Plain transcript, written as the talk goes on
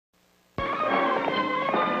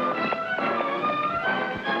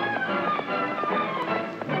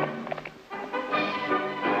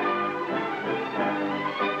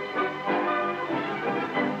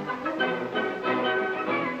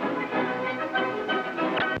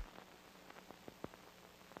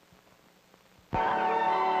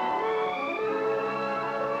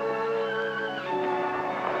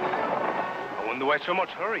why so much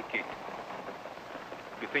hurry, Kit?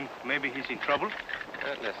 You think maybe he's in trouble?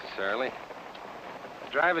 Not necessarily.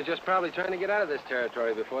 The driver's just probably trying to get out of this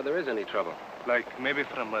territory before there is any trouble. Like maybe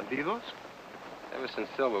from bandidos? Ever since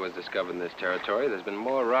silver was discovered in this territory, there's been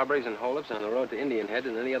more robberies and holdups on the road to Indian Head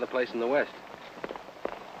than any other place in the West.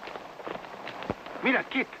 Mira,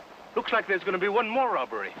 Kit. Looks like there's going to be one more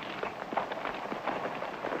robbery.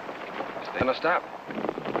 Stay on a stop.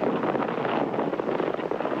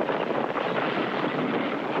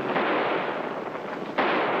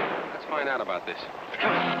 Let's find out about this.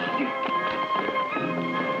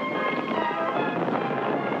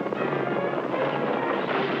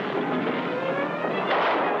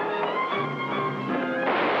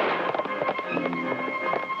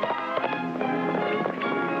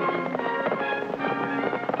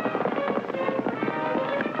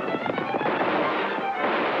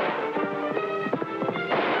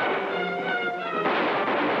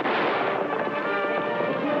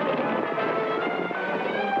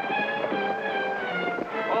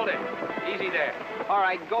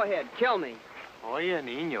 Go ahead, kill me. Oye,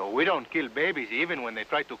 niño, we don't kill babies even when they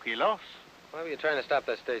try to kill us. Why were you trying to stop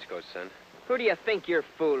that stagecoach, son? Who do you think you're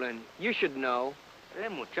fooling? You should know. Hey,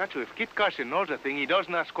 muchacho, if Kit Carson knows a thing, he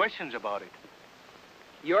doesn't ask questions about it.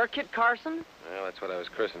 You're Kit Carson? Well, that's what I was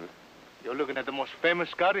christened. You're looking at the most famous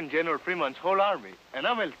scout in General Fremont's whole army. And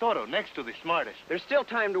I'm El Toro, next to the smartest. There's still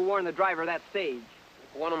time to warn the driver of that stage.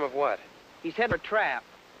 Warn him of what? He's headed for a trap.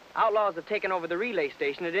 Outlaws have taken over the relay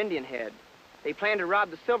station at Indian Head. They plan to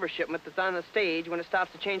rob the silver shipment that's on the stage when it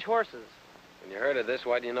stops to change horses. When you heard of this,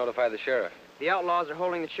 why didn't you notify the sheriff? The outlaws are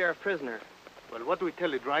holding the sheriff prisoner. Well, what do we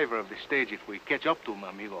tell the driver of the stage if we catch up to him,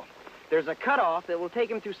 amigo? There's a cutoff that will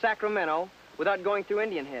take him through Sacramento without going through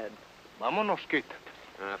Indian Head. Vámonos, Kit.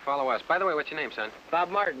 Follow us. By the way, what's your name, son? Bob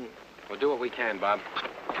Martin. We'll do what we can, Bob.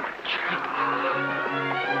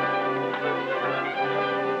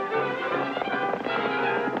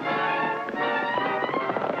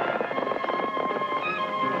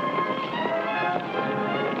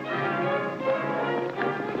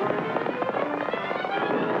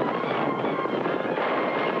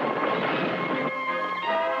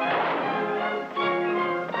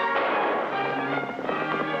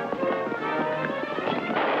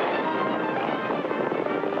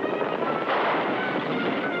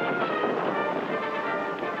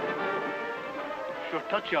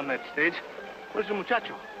 Touchy on that stage. Where's the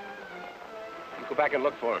muchacho? You go back and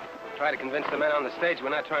look for him. Try to convince the men on the stage we're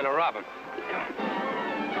not trying to rob him.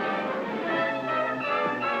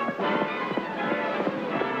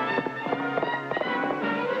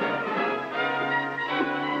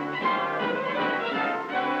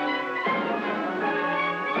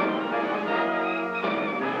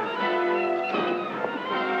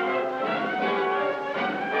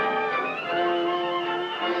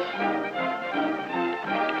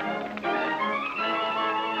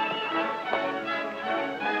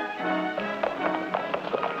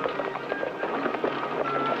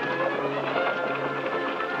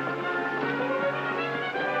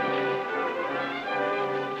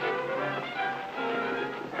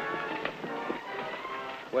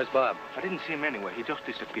 Where's Bob? I didn't see him anywhere. He just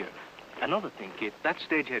disappeared. Another thing, Kit, that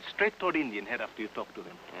stage heads straight toward Indian Head after you talked to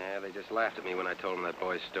them. Yeah, they just laughed at me when I told them that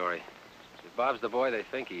boy's story. If Bob's the boy they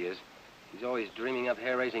think he is, he's always dreaming up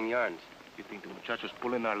hair-raising yarns. You think the muchacho's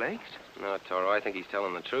pulling our legs? No, Toro, I think he's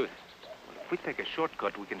telling the truth. Well, if we take a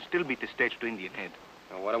shortcut, we can still beat the stage to Indian Head.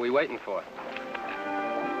 Well, what are we waiting for?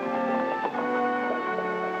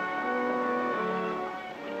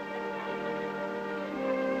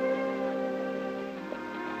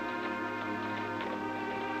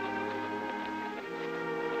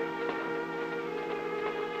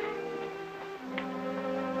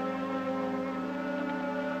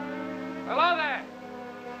 Hello there!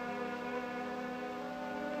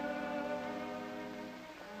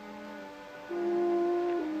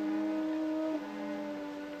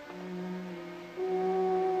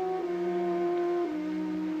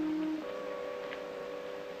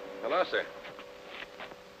 Hello, sir.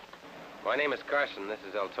 My name is Carson. This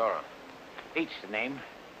is El Toro. Pete's the name.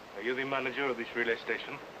 Are you the manager of this relay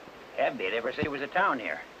station? Have they ever said it was a town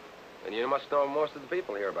here? And you must know most of the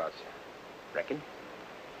people hereabouts. Reckon.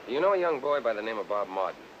 Do you know a young boy by the name of Bob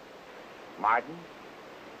Martin? Martin?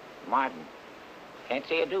 Martin. Can't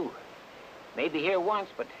say I do. Maybe here once,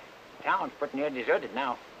 but the town's pretty near deserted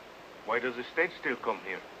now. Why does the stage still come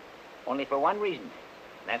here? Only for one reason.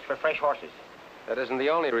 And that's for fresh horses. That isn't the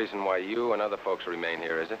only reason why you and other folks remain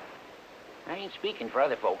here, is it? I ain't speaking for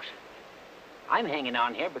other folks. I'm hanging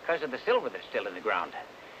on here because of the silver that's still in the ground.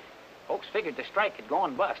 Folks figured the strike had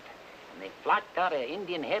gone bust, and they flocked out of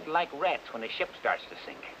Indian Head like rats when the ship starts to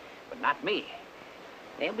sink. But not me.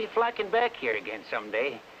 They'll be flocking back here again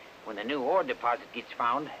someday when the new ore deposit gets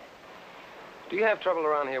found. Do you have trouble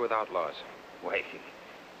around here with outlaws? Why,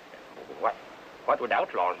 what would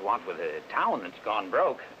outlaws want with a town that's gone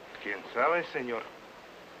broke? Quien sabe, senor.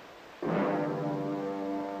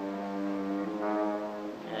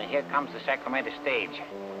 Here comes the Sacramento stage.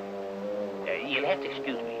 You'll have to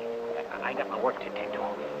excuse me. I got my work to attend to.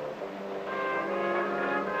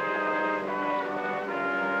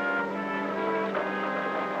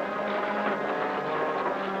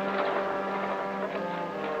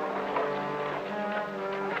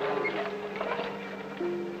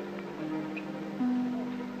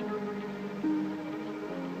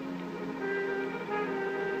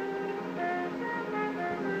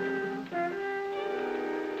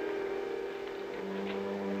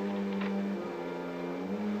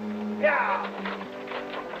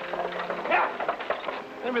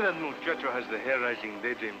 Maybe that muchacho has the hair-raising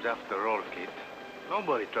daydreams after all, Kit.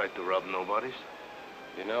 Nobody tried to rob nobodies.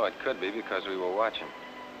 You know, it could be because we were watching.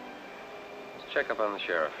 Let's check up on the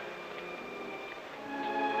sheriff.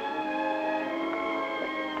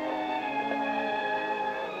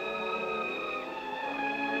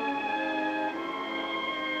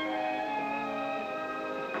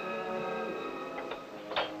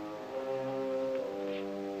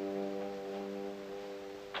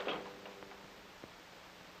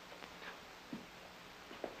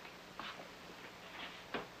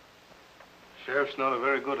 Sheriff's not a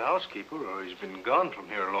very good housekeeper, or he's been gone from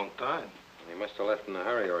here a long time. He must have left in a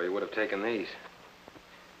hurry, or he would have taken these.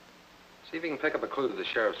 See if you can pick up a clue to the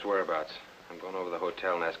sheriff's whereabouts. I'm going over to the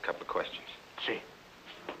hotel and ask a couple of questions. See.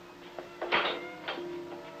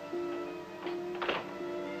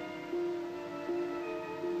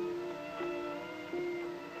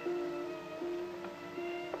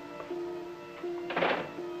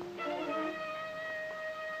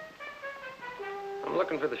 I'm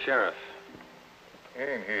looking for the sheriff. He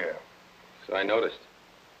ain't here. So I noticed.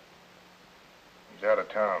 He's out of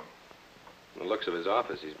town. From the looks of his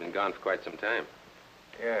office, he's been gone for quite some time.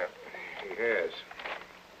 Yeah, he has.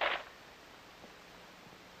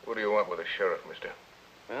 What do you want with the sheriff, mister?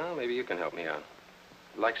 Well, maybe you can help me out.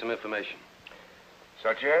 I'd like some information.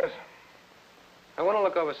 Such as? I want to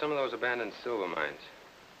look over some of those abandoned silver mines.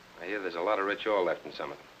 I hear there's a lot of rich ore left in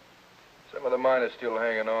some of them. Some of the miners still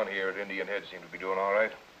hanging on here at Indian Head seem to be doing all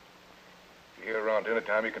right. If you're here around dinner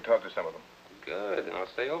time, you can talk to some of them. Good, and I'll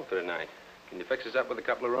stay over for tonight. Can you fix us up with a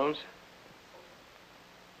couple of rooms?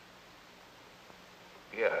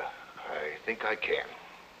 Yeah, I think I can.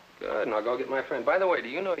 Good, and I'll go get my friend. By the way, do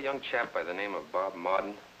you know a young chap by the name of Bob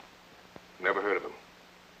Marden? Never heard of him.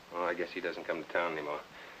 Oh, I guess he doesn't come to town anymore.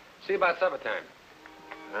 See you about supper time.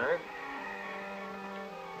 All right.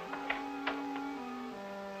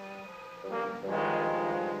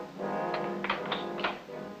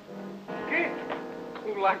 Kit!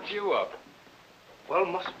 Who locked you up? Well,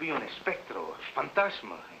 must be an espectro, a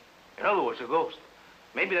phantasma. In other words, a ghost.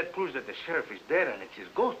 Maybe that proves that the sheriff is dead and it's his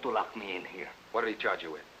ghost who locked me in here. What did he charge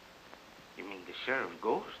you with? You mean the sheriff's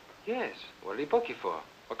ghost? Yes. What did he book you for?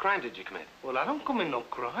 What crime did you commit? Well, I don't commit no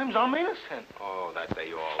crimes. I'm innocent. Oh, that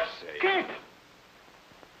they all say. Kit!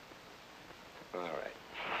 All right.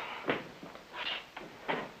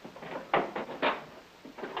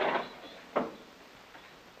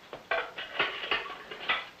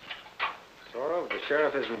 Toro, if the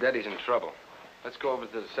sheriff isn't dead, he's in trouble. Let's go over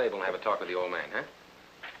to the stable and have a talk with the old man, huh?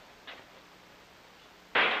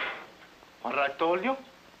 What I told you?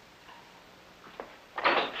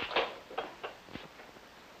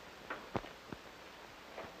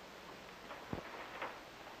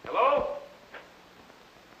 Hello?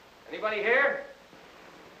 Anybody here?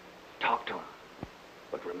 Talk to him.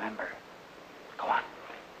 But remember, go on.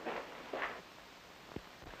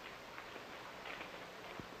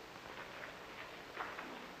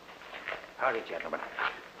 Howdy, gentlemen.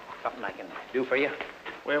 Something I can do for you?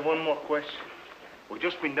 We have one more question. We've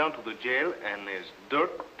just been down to the jail, and there's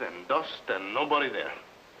dirt and dust and nobody there.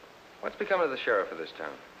 What's become of the sheriff of this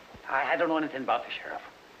town? I don't know anything about the sheriff.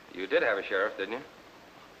 You did have a sheriff, didn't you?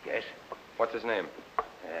 Yes? What's his name?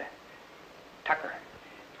 Tucker.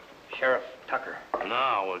 Sheriff Tucker.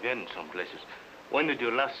 Now we're getting some places. When did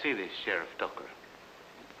you last see this Sheriff Tucker?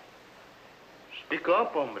 Speak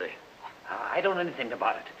up, hombre. I don't know anything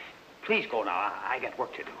about it. Please go now. I got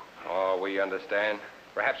work to do. Oh, we understand.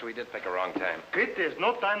 Perhaps we did pick a wrong time. Kit, there's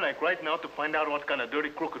no time like right now to find out what kind of dirty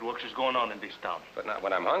crooked works is going on in this town. But not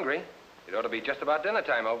when I'm hungry. It ought to be just about dinner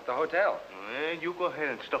time over at the hotel. You go ahead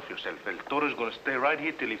and stuff yourself. El Toro's going to stay right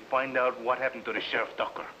here till he find out what happened to the Sheriff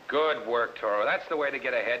Tucker. Good work, Toro. That's the way to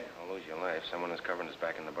get ahead. I'll lose your life. Someone is covering us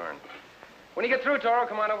back in the barn. When you get through, Toro,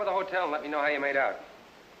 come on over to the hotel and let me know how you made out.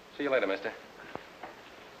 See you later, mister.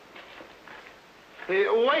 Hey,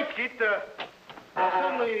 wait, Kit. I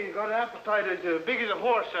suddenly got an appetite as big as a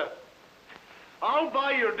horse. I'll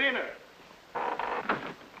buy your dinner.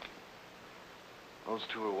 Those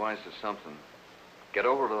two are wise to something. Get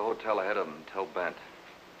over to the hotel ahead of them and tell Bent.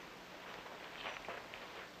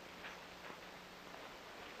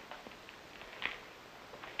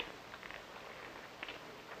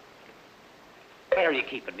 Why are you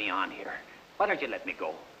keeping me on here? Why don't you let me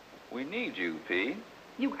go? We need you, Pete.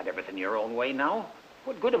 You got everything your own way now.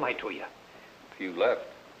 What good am I to you? If you left,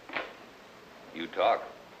 you talk.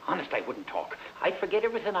 Honest, I wouldn't talk. I'd forget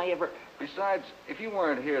everything I ever... Besides, if you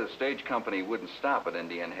weren't here, the stage company wouldn't stop at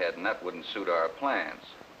Indian Head, and that wouldn't suit our plans.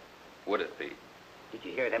 Would it, Pete? Did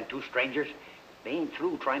you hear them two strangers? They ain't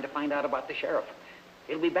through trying to find out about the sheriff.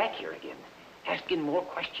 They'll be back here again, asking more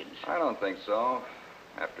questions. I don't think so.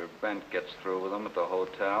 After Bent gets through with them at the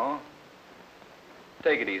hotel.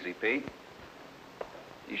 Take it easy, Pete.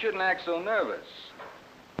 You shouldn't act so nervous.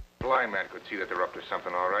 The blind man could see that they're up to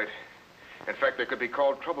something, all right. In fact, they could be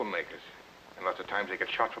called troublemakers. And lots of times they get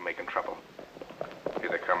shot for making trouble. Here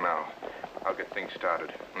they come now. I'll get things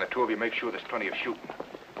started. And the two of you make sure there's plenty of shooting.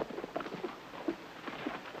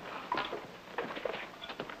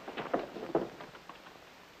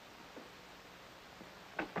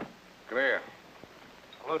 Come here.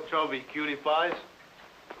 Hello, Chubby cutie pies.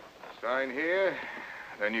 Sign here,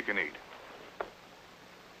 then you can eat.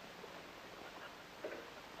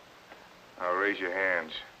 Now raise your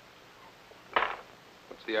hands.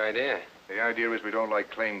 What's the idea? The idea is we don't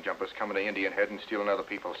like claim jumpers coming to Indian Head and stealing other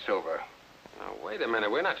people's silver. Now, wait a minute.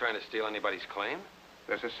 We're not trying to steal anybody's claim.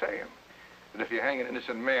 There's a saying that if you hang an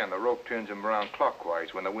innocent man, the rope turns him around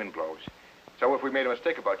clockwise when the wind blows. So if we made a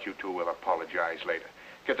mistake about you two, we'll apologize later.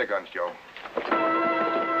 Get the guns, Joe.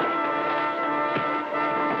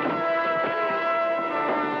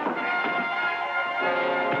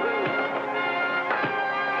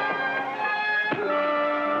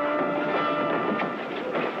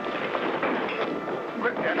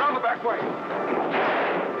 Quick, there, down the back way.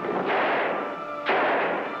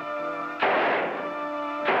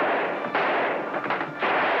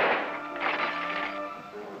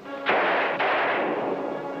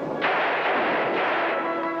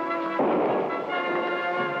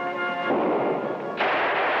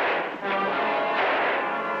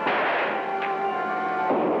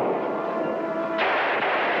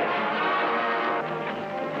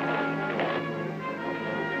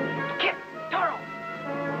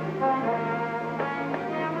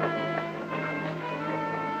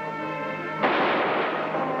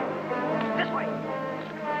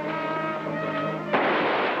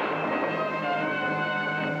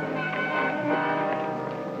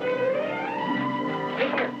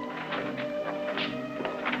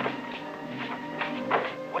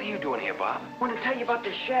 I want to tell you about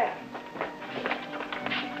this shaft.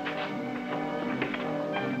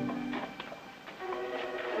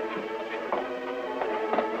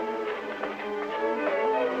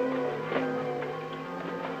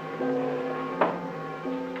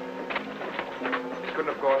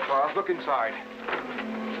 Couldn't have gone far. Look inside.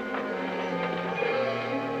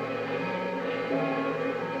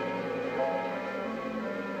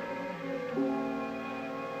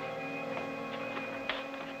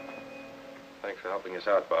 Thanks for helping us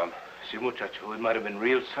out, Bob. See, muchacho, it might have been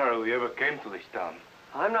real sorry we ever came to this town.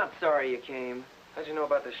 I'm not sorry you came. How'd you know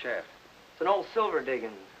about the shaft? It's an old silver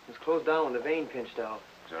digging. It was closed down when the vein pinched out.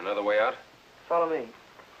 Is there another way out? Follow me.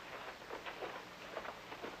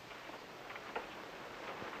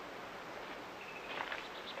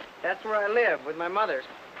 That's where I live, with my mother.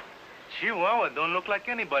 Chihuahua don't look like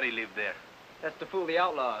anybody lived there. That's to fool the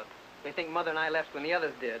outlaws. They think Mother and I left when the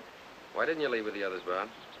others did. Why didn't you leave with the others, Bob?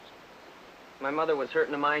 My mother was hurt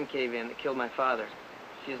in a mine cave-in that killed my father.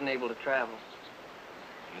 She isn't able to travel.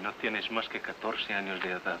 Y no tienes más que 14 años de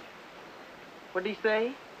edad. What did he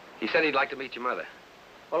say? He said he'd like to meet your mother.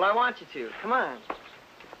 Well, I want you to. Come on.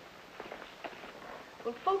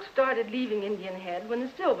 Well, folks started leaving Indian Head when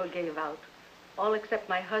the silver gave out. All except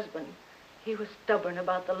my husband. He was stubborn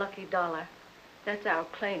about the lucky dollar. That's our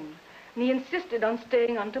claim. And he insisted on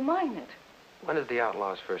staying on to mine it. When did the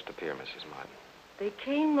outlaws first appear, Mrs. Martin? They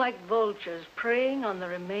came like vultures preying on the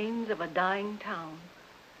remains of a dying town.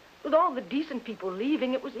 With all the decent people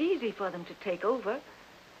leaving, it was easy for them to take over.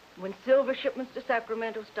 When silver shipments to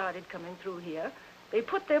Sacramento started coming through here, they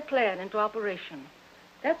put their plan into operation.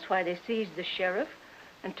 That's why they seized the sheriff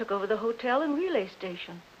and took over the hotel and relay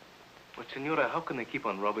station. But, Senora, how can they keep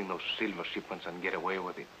on robbing those silver shipments and get away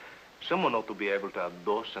with it? Someone ought to be able to add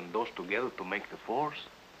those and those together to make the force.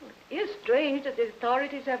 It is strange that the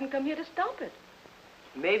authorities haven't come here to stop it.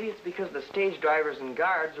 Maybe it's because the stage drivers and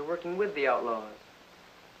guards are working with the outlaws.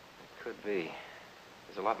 Could be.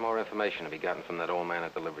 There's a lot more information to be gotten from that old man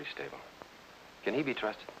at the livery stable. Can he be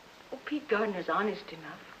trusted? Oh, Pete Gardner's honest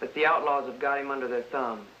enough. But the outlaws have got him under their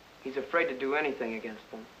thumb. He's afraid to do anything against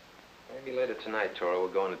them. Maybe later tonight, Toro,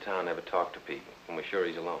 we'll go into town and have a talk to Pete when we're sure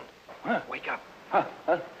he's alone. Huh? Wake up. Huh?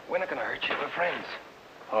 We're not gonna hurt you. We're friends.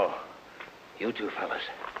 Oh, you two fellas.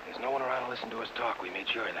 There's no one around to listen to us talk. We made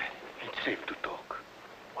sure of that. It's safe to talk.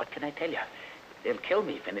 What can I tell you? They'll kill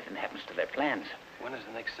me if anything happens to their plans. When is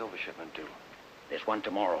the next silver shipment due? There's one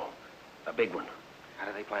tomorrow. A big one. How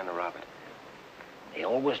do they plan to rob it? They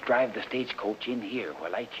always drive the stagecoach in here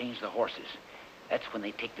while I change the horses. That's when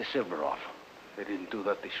they take the silver off. They didn't do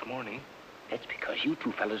that this morning. That's because you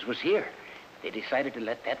two fellas was here. They decided to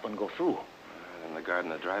let that one go through. Then the guard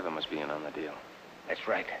and the driver must be in on the deal. That's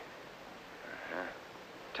right.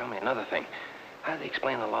 Tell me another thing. How do they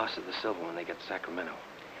explain the loss of the silver when they get to Sacramento?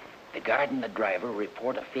 The guard and the driver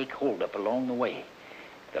report a fake holdup along the way.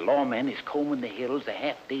 The lawman is combing the hills a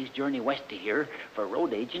half-day's journey west of here for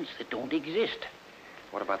road agents that don't exist.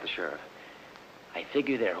 What about the sheriff? I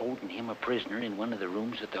figure they're holding him a prisoner in one of the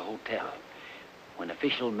rooms at the hotel. When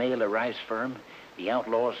official mail arrives for him, the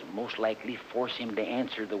outlaws most likely force him to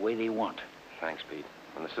answer the way they want. Thanks, Pete.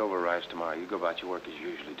 When the silver arrives tomorrow, you go about your work as you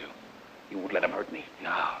usually do. You won't let him hurt me?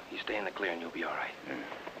 No, you stay in the clear and you'll be all right.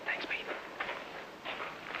 Thanks, Pete.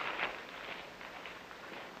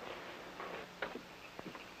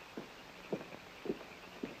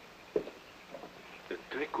 The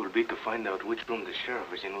trick will be to find out which room the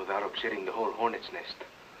sheriff is in without upsetting the whole hornet's nest.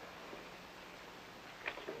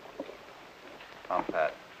 I'm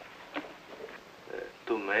Pat.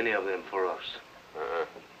 Too many of them for us.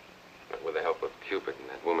 But with the help of Cupid and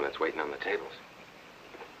that woman that's waiting on the tables.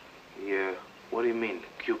 Yeah, what do you mean,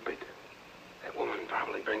 Cupid? That woman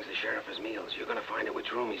probably brings the sheriff his meals. You're gonna find out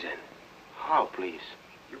which room he's in. How, please?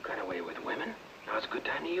 You got away with women. Now it's a good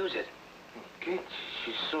time to use it. Kate,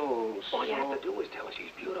 she's so... All you have to do is tell her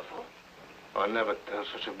she's beautiful. I'll never tell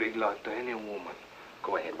such a big lie to any woman.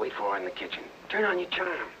 Go ahead, wait for her in the kitchen. Turn on your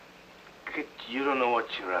charm. Kate, you don't know what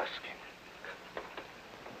you're asking.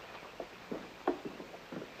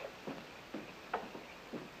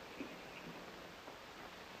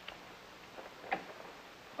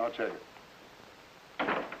 I'll check it.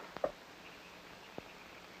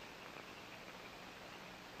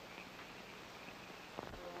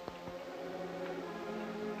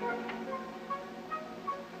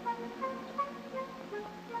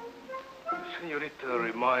 Senorita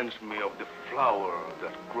reminds me of the flower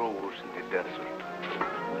that grows in the desert.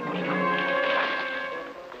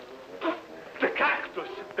 The cactus,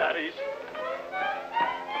 that is.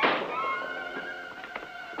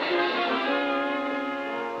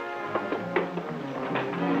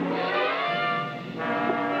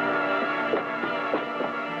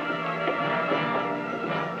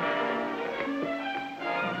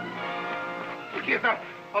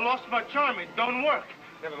 I lost my charm. It don't work.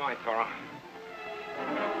 Never mind, Toro.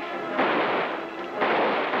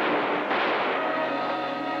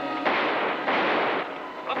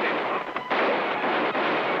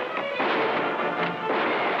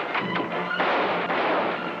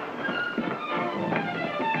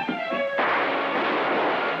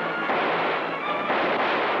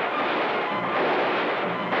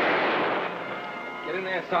 Get in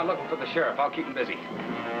there and start looking for the sheriff. I'll keep him busy.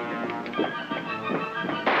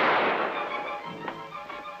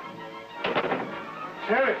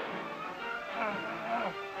 Sheriff!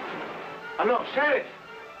 Hello, Sheriff!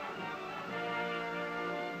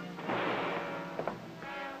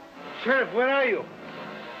 Sheriff, where are you?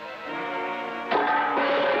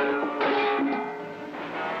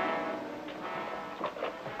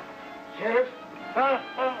 Sheriff?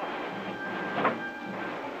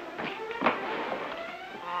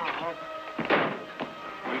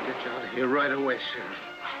 We'll get you out of here right away, Sheriff.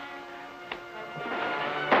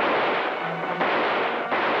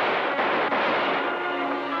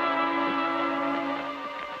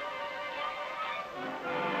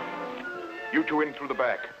 You two in through the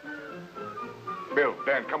back. Bill,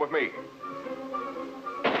 Dan, come with me.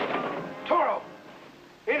 Toro!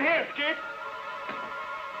 In here, kid!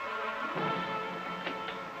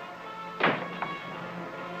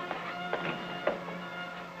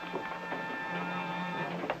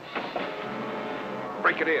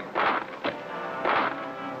 Break it in.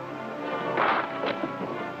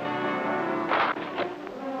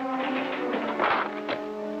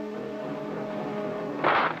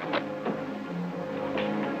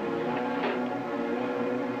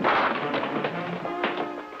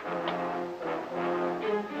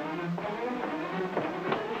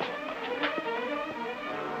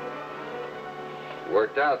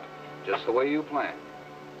 Just the way you planned.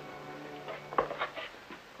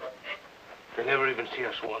 They never even see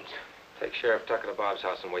us once. Take Sheriff Tucker to Bob's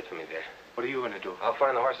house and wait for me there. What are you going to do? I'll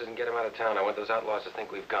find the horses and get them out of town. I want those outlaws to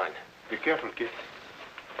think we've gone. Be careful, kid.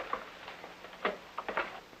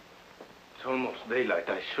 It's almost daylight.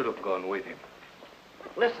 I should have gone with him.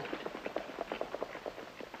 Listen.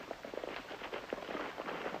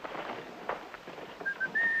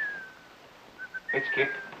 It's Kit.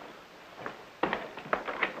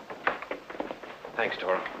 Thanks,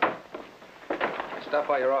 Toro. I stopped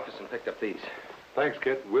by your office and picked up these. Thanks,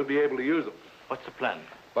 Kit. We'll be able to use them. What's the plan?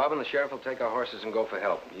 Bob and the sheriff will take our horses and go for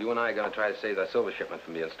help. You and I are going to try to save that silver shipment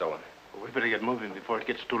from being stolen. We better get moving before it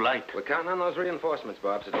gets too light. We're counting on those reinforcements,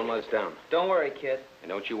 Bob, so don't let us down. Don't worry, kid. And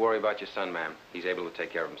don't you worry about your son, ma'am. He's able to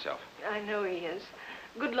take care of himself. I know he is.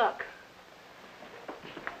 Good luck.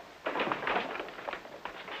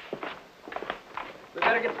 We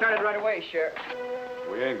better get started right away, Sheriff.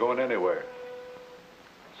 We ain't going anywhere.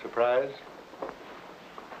 Surprise?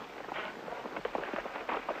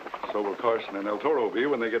 So will Carson and El Toro be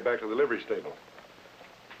when they get back to the livery stable.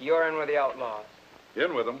 You're in with the outlaws.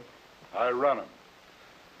 In with them. I run them.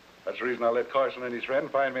 That's the reason I let Carson and his friend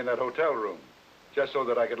find me in that hotel room, just so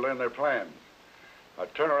that I could learn their plans. Now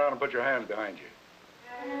turn around and put your hands behind you.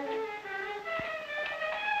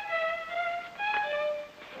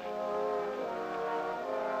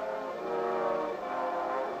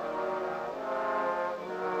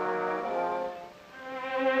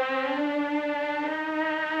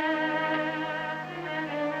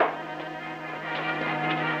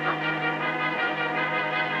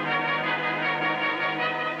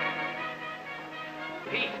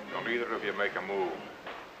 Don't either of you make a move.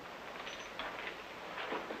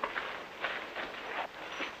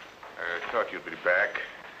 I thought you'd be back.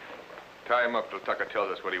 Tie him up till Tucker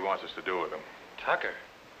tells us what he wants us to do with him. Tucker?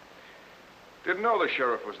 Didn't know the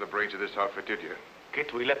sheriff was the brains of this outfit, did you?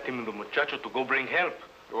 Kit, we left him and the muchacho to go bring help.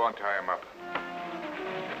 Go on, tie him up.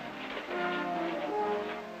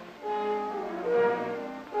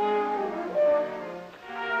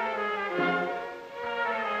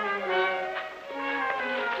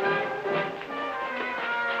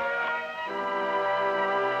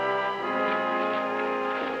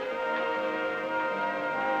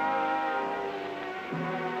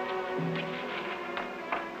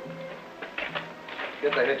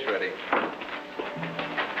 Get the hitch ready.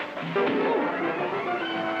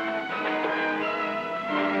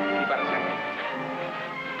 Keep out a second.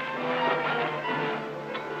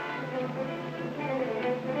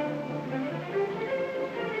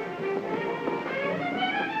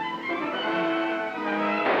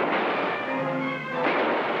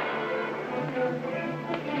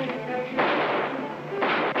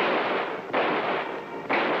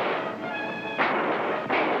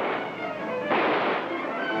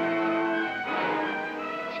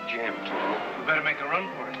 We better make a run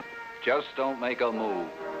for it. Just don't make a move.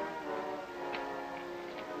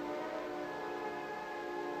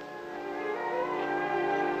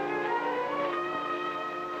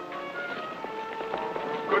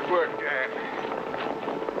 Good work, Dan.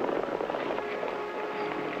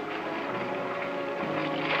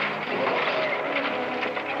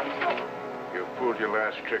 You pulled your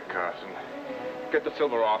last trick, Carson. Get the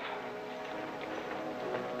silver off.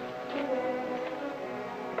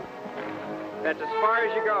 That's as far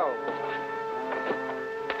as you go.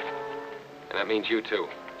 And that means you, too.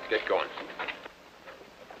 Get going.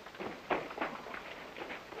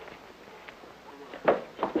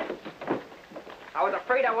 I was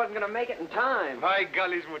afraid I wasn't going to make it in time. My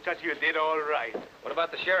gollies, muchacho, you did all right. What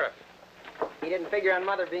about the sheriff? He didn't figure on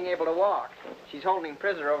Mother being able to walk. She's holding him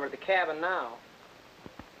prisoner over at the cabin now.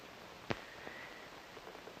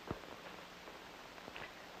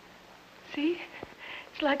 See?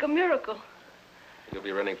 It's like a miracle. You'll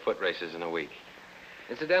be running foot races in a week.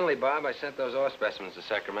 Incidentally, Bob, I sent those ore specimens to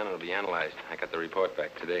Sacramento to be analyzed. I got the report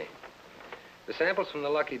back today. The samples from the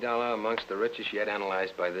Lucky Dollar are amongst the richest yet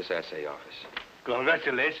analyzed by this assay office.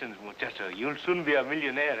 Congratulations, muchacho. You'll soon be a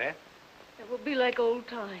millionaire, eh? It will be like old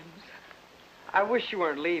times. I wish you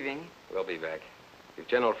weren't leaving. We'll be back. If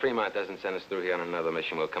General Fremont doesn't send us through here on another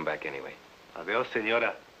mission, we'll come back anyway. Adios,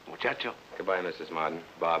 senora. Muchacho. Goodbye, Mrs. Martin.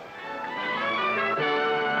 Bob.